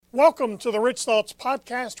Welcome to the Rich Thoughts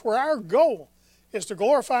Podcast, where our goal is to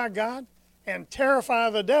glorify God and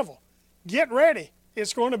terrify the devil. Get ready.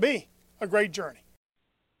 It's going to be a great journey.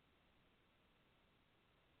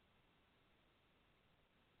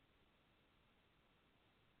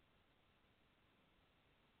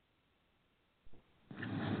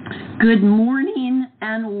 Good morning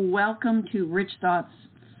and welcome to Rich Thoughts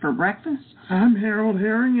for Breakfast. I'm Harold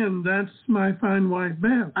Herring, and that's my fine wife,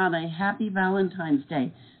 Bev. On a happy Valentine's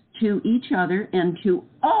Day to each other and to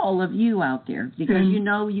all of you out there, because you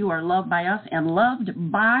know you are loved by us and loved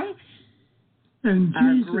by and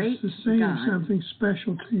our Jesus great is saying God. Something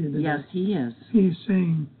special to you today. Yes, He is. He's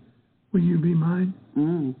saying, will you be mine?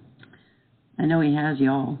 I know He has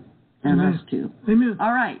y'all and Amen. us too. Amen.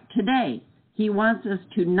 All right, today He wants us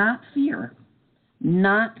to not fear.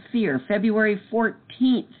 Not fear. February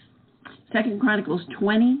 14th, 2 Chronicles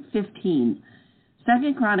 20:15.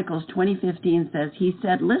 2 Chronicles 20:15 says, He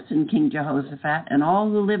said, "Listen, King Jehoshaphat, and all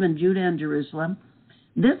who live in Judah and Jerusalem,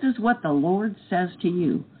 this is what the Lord says to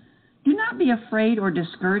you. Do not be afraid or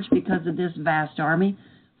discouraged because of this vast army,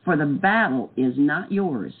 for the battle is not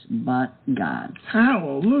yours, but God's."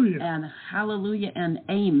 Hallelujah. And hallelujah and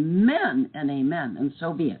amen and amen, and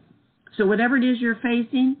so be it. So whatever it is you're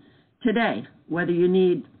facing today, whether you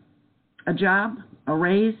need a job, a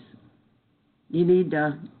raise, you need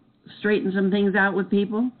to straighten some things out with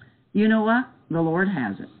people, you know what? The Lord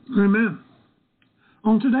has it. Amen.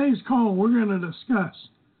 On today's call, we're going to discuss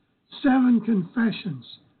 7 confessions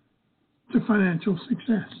to financial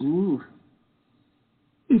success. Ooh.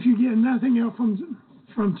 If you get nothing else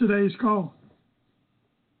from today's call,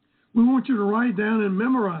 we want you to write down and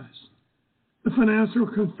memorize the financial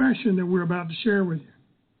confession that we're about to share with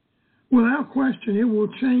you. Without question, it will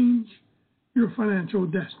change your financial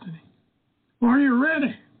destiny. Are you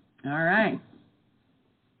ready? All right.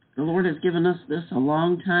 The Lord has given us this a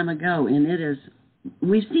long time ago, and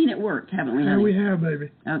we've seen it work, haven't we, honey? Yeah, we have,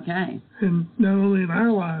 baby. Okay. And not only in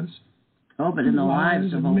our lives, but in the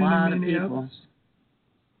lives of a lot of people. Others.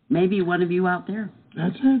 Maybe one of you out there.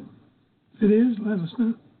 That's it. If it is, let us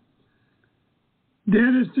know.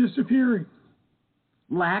 Debt is disappearing.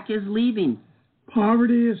 Lack is leaving.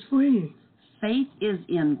 Poverty is fleeing. Faith is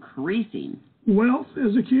increasing. Wealth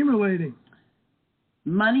is accumulating.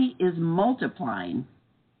 Money is multiplying.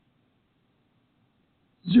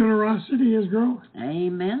 Generosity is growing.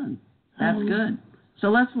 Amen. That's good. So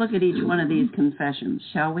let's look at each one of these confessions,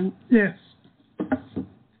 shall we? Yes.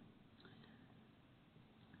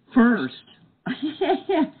 First.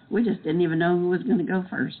 We just didn't even know who was going to go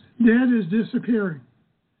first. Debt is disappearing.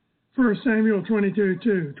 1 Samuel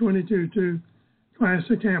 22:2,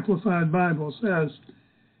 Classic Amplified Bible says,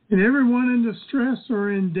 "And everyone in distress or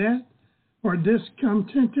in debt or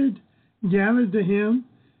discontented gathered to him,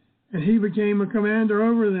 and he became a commander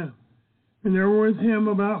over them. And there were with him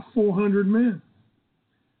about 400 men."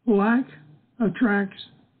 Like attracts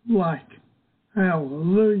like.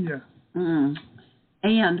 Hallelujah.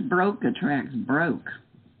 And broke attracts broke.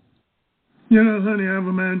 You know, honey, I've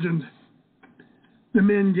imagined the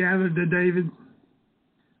men gathered to David.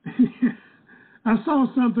 I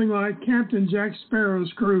saw something like Captain Jack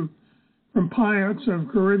Sparrow's crew from Pirates of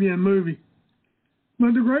the Caribbean movie.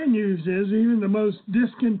 But the great news is even the most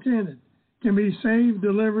discontented can be saved,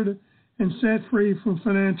 delivered, and set free from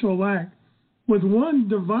financial lack with one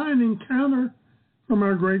divine encounter from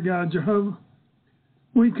our great God, Jehovah.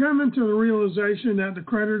 We come into the realization that the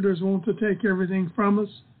creditors want to take everything from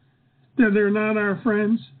us, that they're not our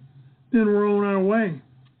friends, then we're on our way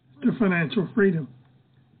to financial freedom.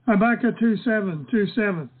 Habakkuk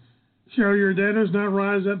 2:7, "Shall your debtors not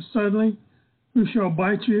rise up suddenly, who shall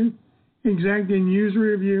bite you, exacting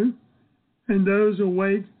usury of you, and those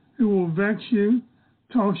awake who will vex you,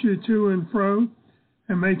 toss you to and fro,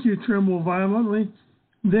 and make you tremble violently?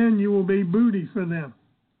 Then you will be booty for them."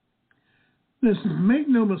 Listen, make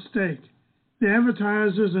no mistake, the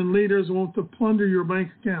advertisers and leaders want to plunder your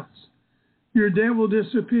bank accounts. Your debt will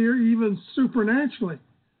disappear even supernaturally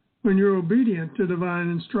when you're obedient to divine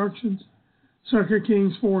instructions. 2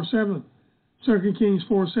 Kings 4:7, 2 Kings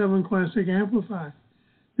 4:7, Classic Amplified.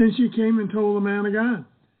 "Then she came and told the man of God.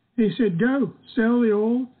 He said, 'Go, sell the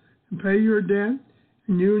oil and pay your debt,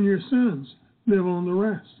 and you and your sons live on the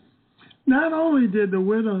rest.'" Not only did the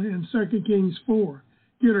widow in 2 Kings 4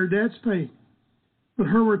 get her debts paid, but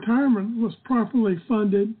her retirement was properly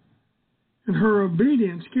funded, and her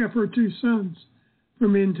obedience kept her 2 sons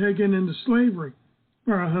from being taken into slavery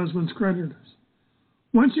by her husband's creditors.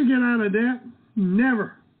 Once you get out of debt,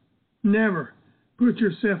 never put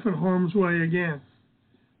yourself in harm's way again.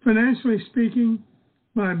 Financially speaking,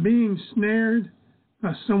 by being snared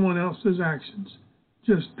by someone else's actions.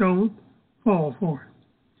 Just don't fall for it.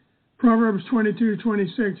 Proverbs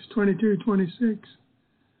 22:26.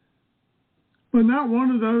 But not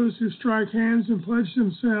one of those who strike hands and pledge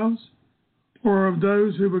themselves, or of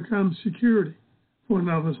those who become security for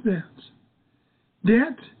another's debts.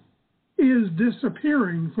 Debt is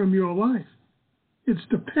disappearing from your life. It's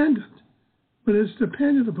dependent, but it's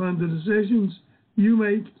dependent upon the decisions you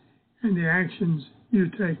make and the actions you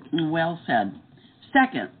take. Well said.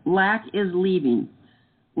 Second, lack is leaving.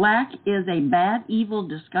 Lack is a bad, evil,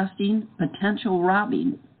 disgusting, potential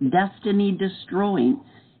robbing, destiny destroying,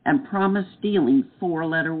 and promise stealing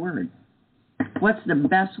four-letter word. What's the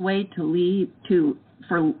best way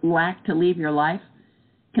for lack to leave your life?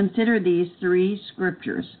 Consider these three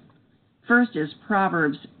scriptures. First is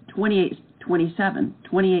Proverbs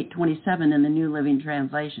 28:27 in the New Living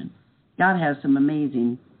Translation. God has some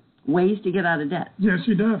amazing ways to get out of debt. Yes,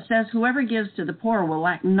 he does. It says, whoever gives to the poor will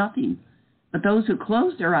lack nothing, but those who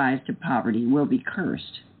close their eyes to poverty will be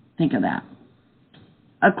cursed. Think of that.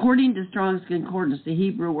 According to Strong's Concordance, the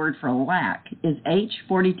Hebrew word for lack is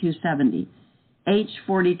H4270.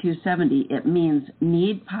 H4270, it means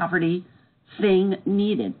need, poverty, thing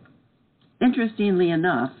needed. Interestingly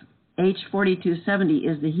enough, H4270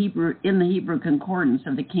 is in the Hebrew Concordance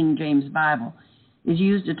of the King James Bible, is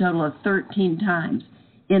used a total of 13 times.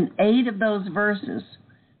 In 8 of those verses,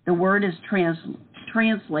 the word is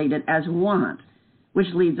translated as want,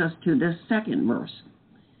 which leads us to this second verse.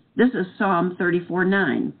 This is Psalm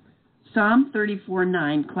 34:9. Psalm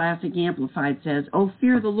 34:9, Classic Amplified, says, "O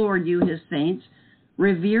fear the Lord, you his saints,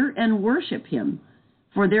 revere and worship him,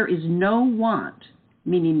 for there is no want,"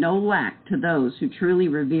 meaning no lack, "to those who truly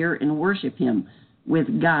revere and worship him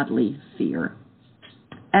with godly fear."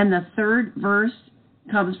 And the third verse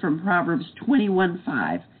comes from Proverbs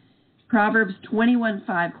 21:5. Proverbs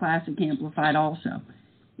 21:5, Classic Amplified also.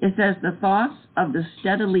 It says, "The thoughts of the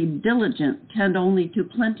steadily diligent tend only to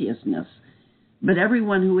plenteousness, but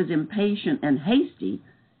everyone who is impatient and hasty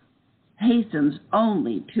hastens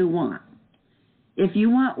only to want." If you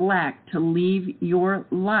want lack to leave your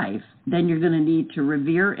life, then you're going to need to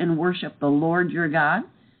revere and worship the Lord your God,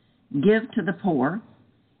 give to the poor,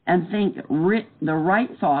 and think the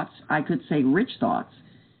right thoughts, I could say rich thoughts,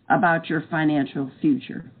 about your financial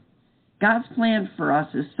future. God's plan for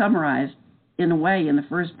us is summarized in a way in the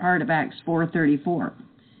first part of Acts 4:34.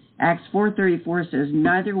 Acts 4:34 says,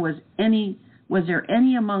 "Neither was there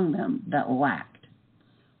any among them that lacked."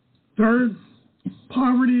 Third,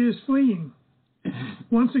 poverty is fleeing.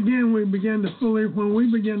 Once again, when we begin to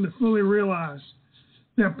fully realize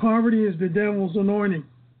that poverty is the devil's anointing,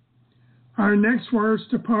 our next words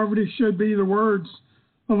to poverty should be the words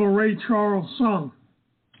of a Ray Charles song.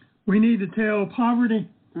 We need to tell poverty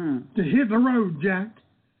to hit the road, Jack,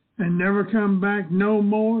 and never come back no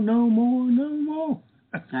more, no more, no more.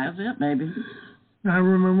 That's it, baby. I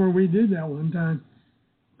remember we did that one time,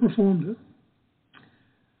 performed it.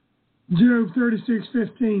 Job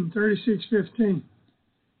 36:15.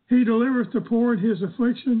 He delivereth the poor in his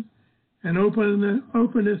affliction, and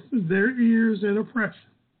openeth their ears in oppression.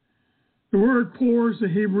 The word poor is the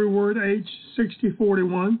Hebrew word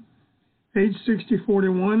H6041,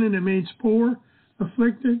 and it means poor,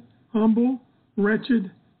 afflicted, humble,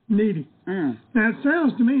 wretched, needy. Now, it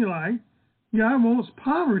sounds to me like God wants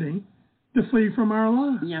poverty to flee from our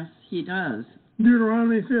lives. Yes, he does.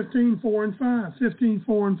 Deuteronomy 15:4 and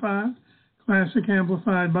 5, Classic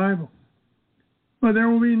Amplified Bible. "But there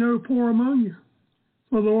will be no poor among you,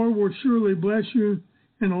 for the Lord will surely bless you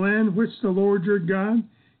in the land which the Lord your God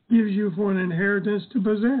gives you for an inheritance to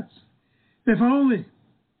possess. If only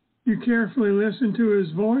you carefully listen to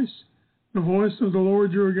his voice, the voice of the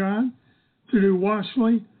Lord your God, to do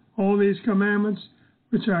watchfully all these commandments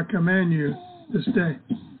which I command you this day."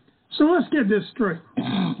 So let's get this straight.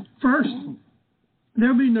 First,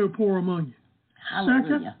 there'll be no poor among you. Hallelujah.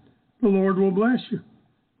 Second, the Lord will bless you.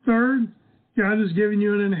 Third, God has given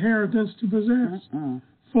you an inheritance to possess.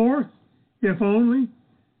 Fourth, if only.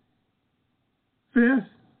 Fifth,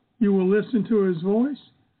 you will listen to his voice.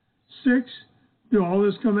 Sixth, do all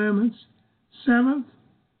his commandments. Seventh,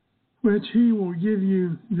 which he will give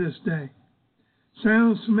you this day.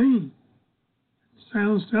 Sounds to me,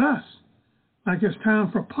 sounds to us, like it's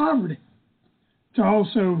time for poverty to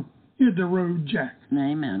also hit the road, Jack.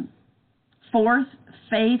 Amen. Fourth,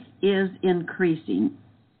 faith is increasing.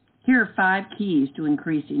 Here are 5 keys to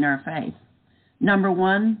increasing our faith. Number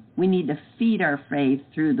 1, we need to feed our faith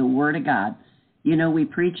through the Word of God. You know, we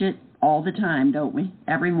preach it all the time, don't we?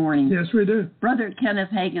 Every morning. Yes, we do. Brother Kenneth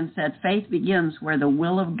Hagin said, faith begins where the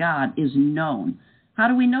will of God is known. How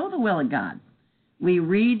do we know the will of God? We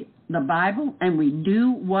read the Bible and we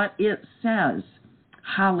do what it says.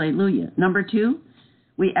 Hallelujah. Number 2,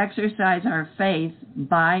 we exercise our faith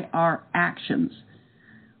by our actions.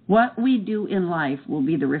 What we do in life will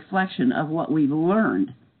be the reflection of what we've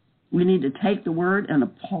learned. We need to take the word and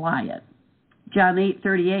apply it. John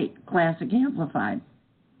 8:38, Classic Amplified.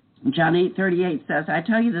 John 8:38 says, I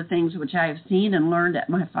tell you the things which I have seen and learned at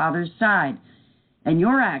my Father's side, and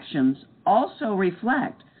your actions also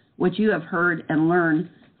reflect what you have heard and learned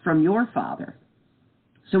from your Father.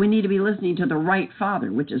 So we need to be listening to the right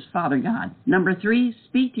Father, which is Father God. Number 3,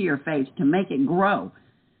 speak to your faith to make it grow.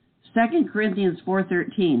 2 Corinthians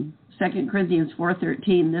 4:13, 2 Corinthians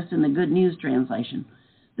 4:13, this in the Good News translation.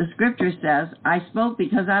 The scripture says, I spoke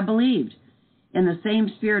because I believed. In the same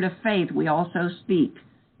spirit of faith we also speak,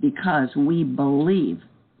 because we believe.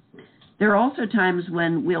 There are also times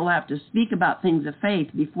when we'll have to speak about things of faith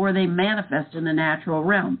before they manifest in the natural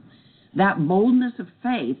realm. That boldness of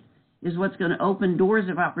faith is what's going to open doors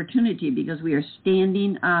of opportunity because we are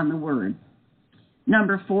standing on the word.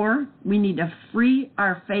 Number 4, we need to free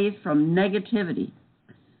our faith from negativity.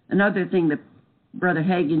 Another thing that Brother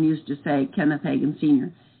Hagin used to say, Kenneth Hagin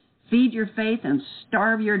Sr., feed your faith and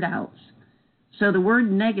starve your doubts. So the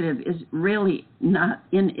word negative isn't really even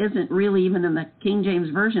in the King James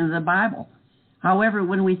Version of the Bible. However,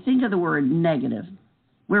 when we think of the word negative,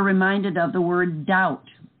 we're reminded of the word doubt.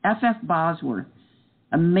 F.F. Bosworth,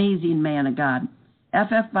 amazing man of God.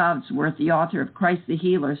 F.F. Bosworth, the author of Christ the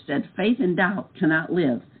Healer, said, faith and doubt cannot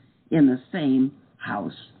live in the same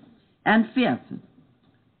house. And 5th,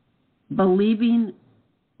 believing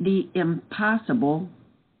the impossible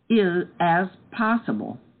is as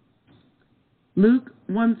possible. Luke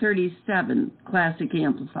 1:37, Classic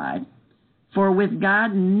Amplified. For with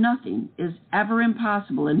God nothing is ever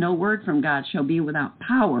impossible, and no word from God shall be without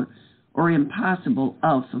power or impossible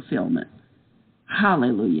of fulfillment.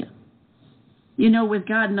 Hallelujah. You know, with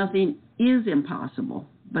God nothing is impossible,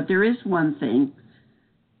 but there is one thing.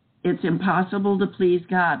 It's impossible to please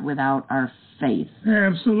God without our faith.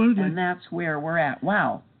 Absolutely. And that's where we're at.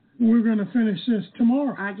 Wow. We're going to finish this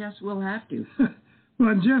tomorrow. I guess we'll have to.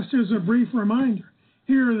 But just as a brief reminder,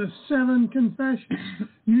 here are the 7 confessions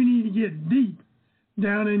you need to get deep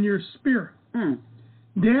down in your spirit.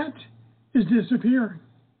 Debt is disappearing.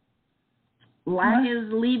 Lack is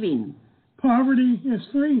leaving. Poverty is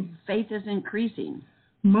fleeing. Faith is increasing.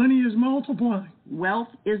 Money is multiplying. Wealth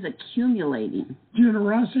is accumulating.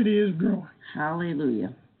 Generosity is growing.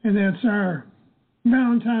 Hallelujah. And that's our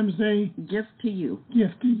Valentine's Day gift to you.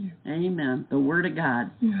 Gift to you. Amen. The Word of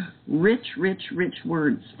God. Yeah. Rich, rich, rich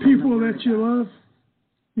words. People that you love,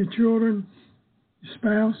 your children, your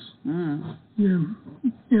spouse, your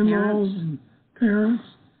in-laws and parents.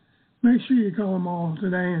 Make sure you call them all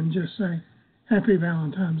today and just say, Happy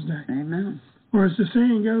Valentine's Day. Amen. Or as the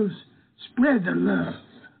saying goes, spread the love.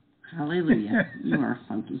 Hallelujah. You are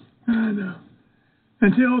funky. I know.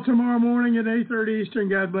 Until tomorrow morning at 8:30 Eastern,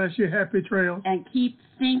 God bless you. Happy trails. And keep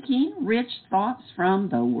thinking rich thoughts from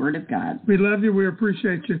the Word of God. We love you. We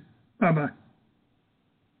appreciate you. Bye-bye.